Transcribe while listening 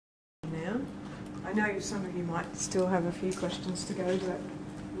I know some of you might still have a few questions to go, but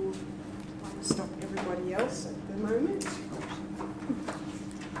we'll stop everybody else at the moment.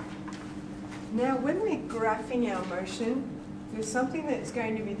 Now, when we're graphing our motion, there's something that's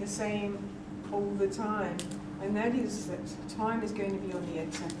going to be the same all the time, and that is that time is going to be on the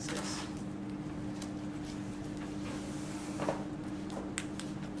x-axis.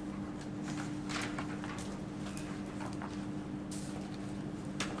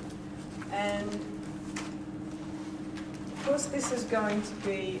 And of course this is going to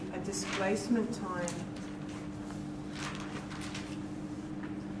be a displacement time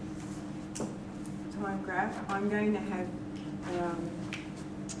graph. I'm going to have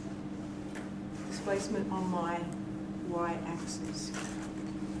displacement on my y-axis.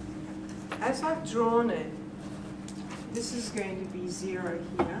 As I've drawn it, this is going to be 0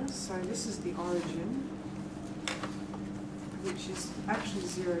 here, so this is the origin, which is actually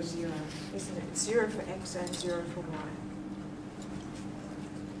 0, 0, isn't it? It's 0 for x and 0 for y.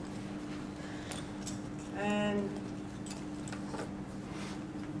 And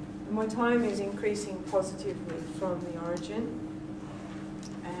my time is increasing positively from the origin,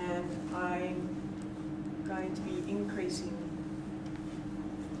 and I'm going to be increasing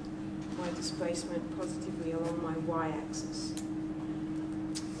my displacement positively along my y-axis.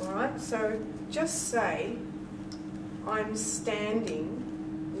 Alright, so just say I'm standing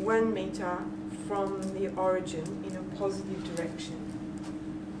 1 meter from the origin in a positive direction.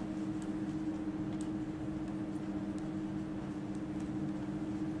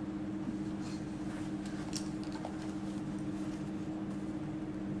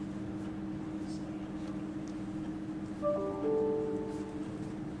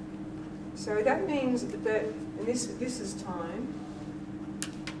 So that means that, and this is time,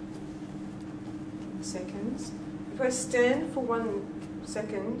 seconds. If I stand for 1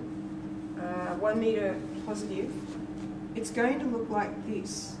 second, 1 meter positive, it's going to look like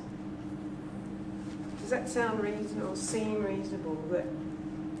this. Does that sound reasonable, seem reasonable? That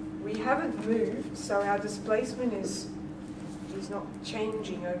we haven't moved, so our displacement is not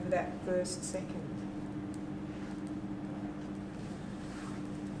changing over that first second.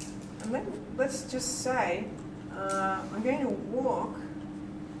 Let's just say I'm going to walk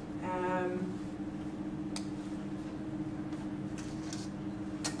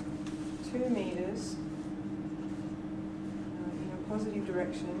 2 meters in a positive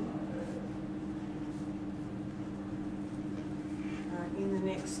direction in the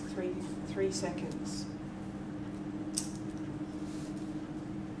next three seconds.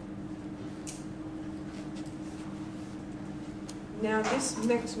 Now this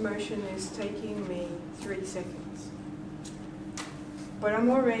next motion is taking me 3 seconds. But I'm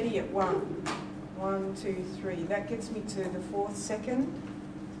already at 1. 1, 2, 3. That gets me to the 4th second.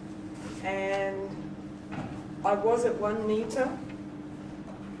 And I was at 1 meter.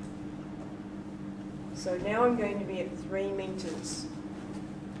 So now I'm going to be at 3 meters.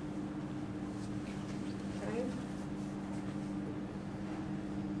 Okay.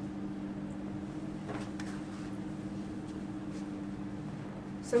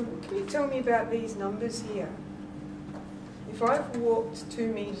 So can you tell me about these numbers here? If I've walked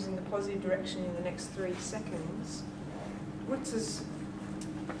 2 meters in the positive direction in the next 3 seconds,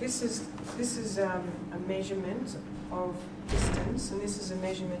 this is a measurement of distance, and this is a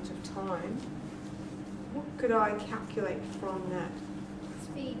measurement of time. What could I calculate from that?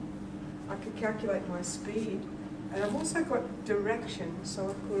 Speed. I could calculate my speed, and I've also got direction, so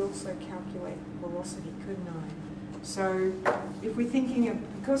I could also calculate velocity, couldn't I? So if we're thinking of,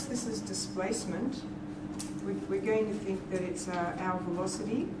 because this is displacement, we're going to think that it's our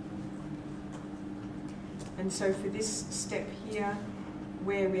velocity. And so for this step here,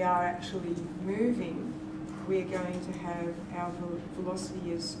 where we are actually moving, we're going to have our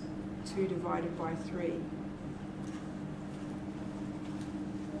velocity as 2 divided by 3.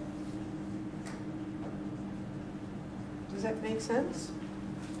 Does that make sense?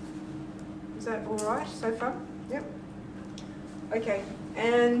 Is that all right so far? Yep. Okay,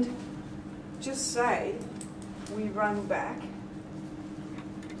 and just say we run back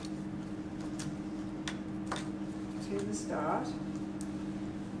to the start.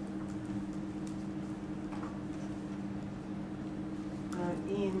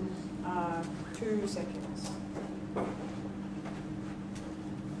 In 2 seconds.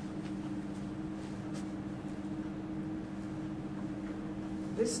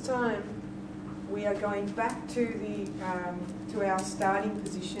 This time we are going back to our starting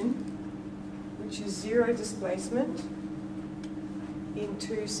position, which is 0 displacement in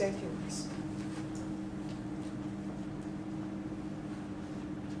 2 seconds.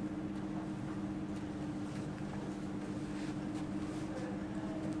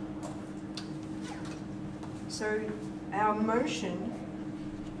 So our motion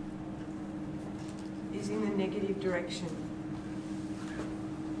is in the negative direction.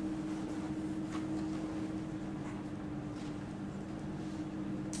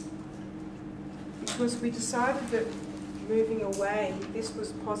 Because we decided that moving away, this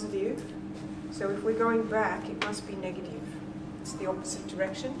was positive, so if we're going back, it must be negative. It's the opposite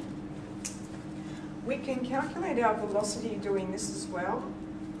direction. We can calculate our velocity doing this as well.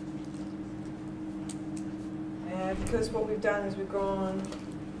 Because what we've done is we've gone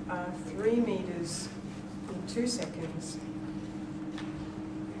 3 meters in 2 seconds.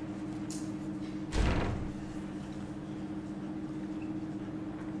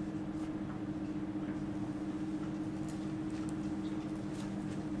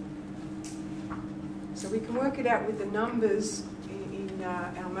 So we can work it out with the numbers in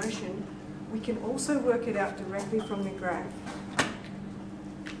our motion. We can also work it out directly from the graph,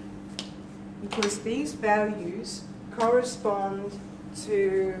 because these values correspond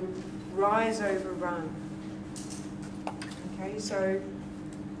to rise over run. Okay, so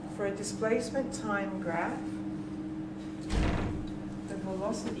for a displacement time graph, the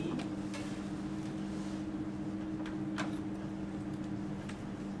velocity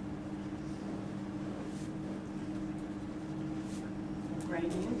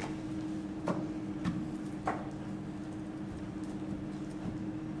gradient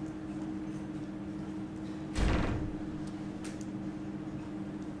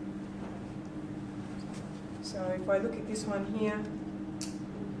So if I look at this one here,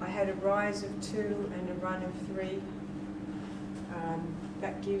 I had a rise of 2 and a run of 3.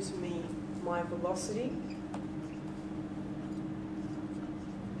 That gives me my velocity.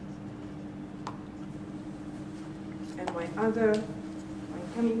 And my other,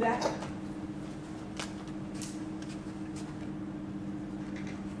 I'm coming back.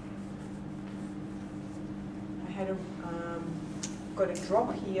 I had got a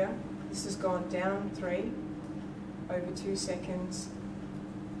drop here. This has gone down 3 over 2 seconds.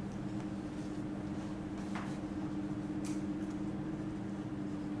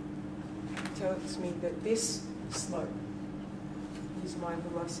 Tells me that this slope is my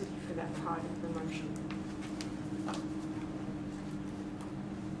velocity for that part of the motion.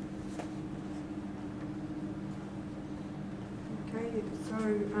 Okay, so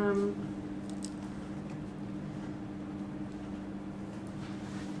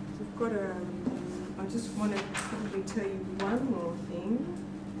we've got a. I just want to probably tell you one more thing.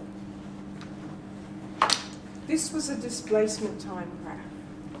 This was a displacement time graph.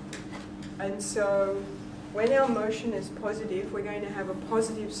 And so when our motion is positive, we're going to have a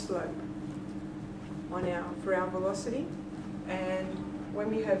positive slope for our velocity. And when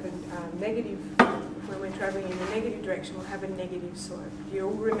we have a negative, when we're traveling in a negative direction, we'll have a negative slope. Do you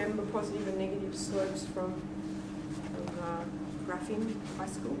all remember positive and negative slopes from graphing in high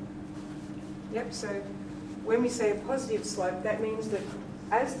school? Yep, so when we say a positive slope, that means that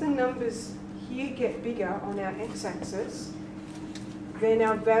as the numbers here get bigger on our x-axis, then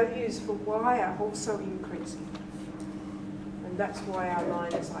our values for y are also increasing. And that's why our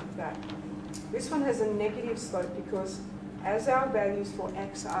line is like that. This one has a negative slope because as our values for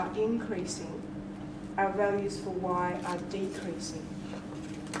x are increasing, our values for y are decreasing.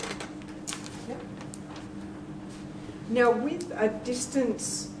 Yep. Now with a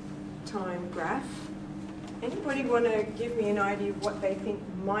distance time graph, anybody want to give me an idea of what they think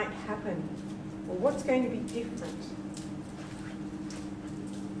might happen or what's going to be different?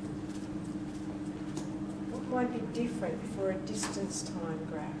 What might be different for a distance time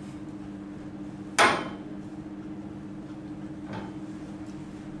graph?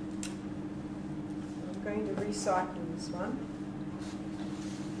 I'm going to recycle this one.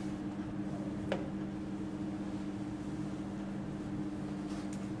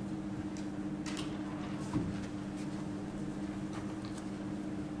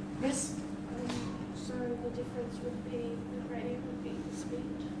 Yes? So the difference would be, the gradient would be the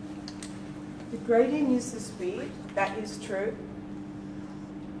speed. The gradient is the speed, that is true.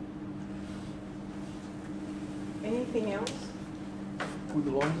 Anything else? Would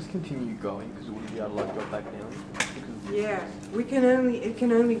the line just continue going because it wouldn't be able to like go back down? Yeah, it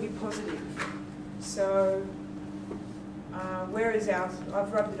can only be positive. So, where is ours?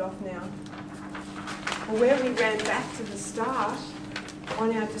 I've rubbed it off now. Well, where we ran back to the start,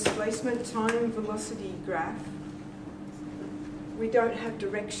 on our displacement time velocity graph, we don't have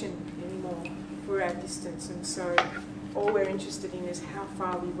direction anymore for our distance, and so all we're interested in is how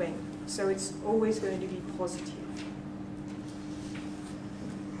far we went. So it's always going to be positive.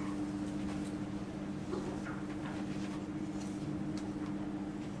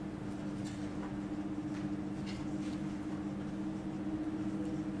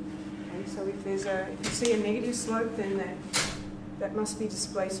 if you see a negative slope, then that must be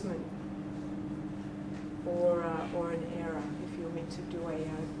displacement or an error if you're meant to do a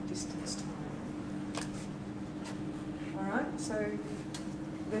distance time. All right, so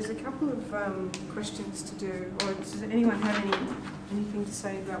there's a couple of questions to do. Or does anyone have anything to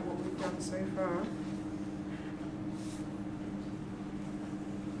say about what we've done so far?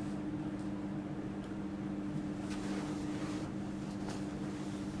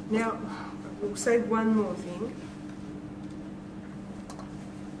 Now, we'll say one more thing.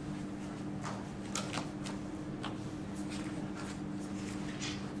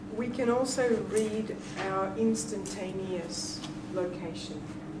 We can also read our instantaneous location.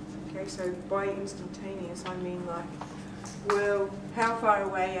 Okay, so by instantaneous I mean like, well, how far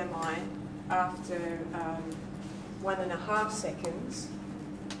away am I after 1.5 seconds?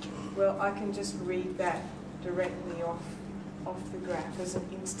 Well, I can just read that directly off the graph as an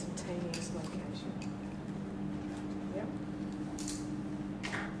instantaneous location. Yep.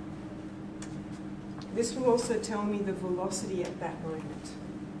 This will also tell me the velocity at that moment,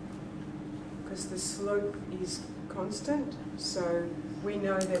 because the slope is constant, so we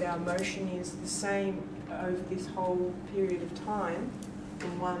know that our motion is the same over this whole period of time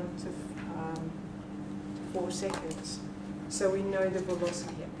from 1 to 4 seconds. So we know the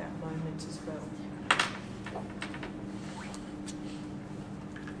velocity at that moment as well.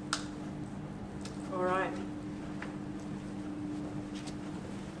 All right.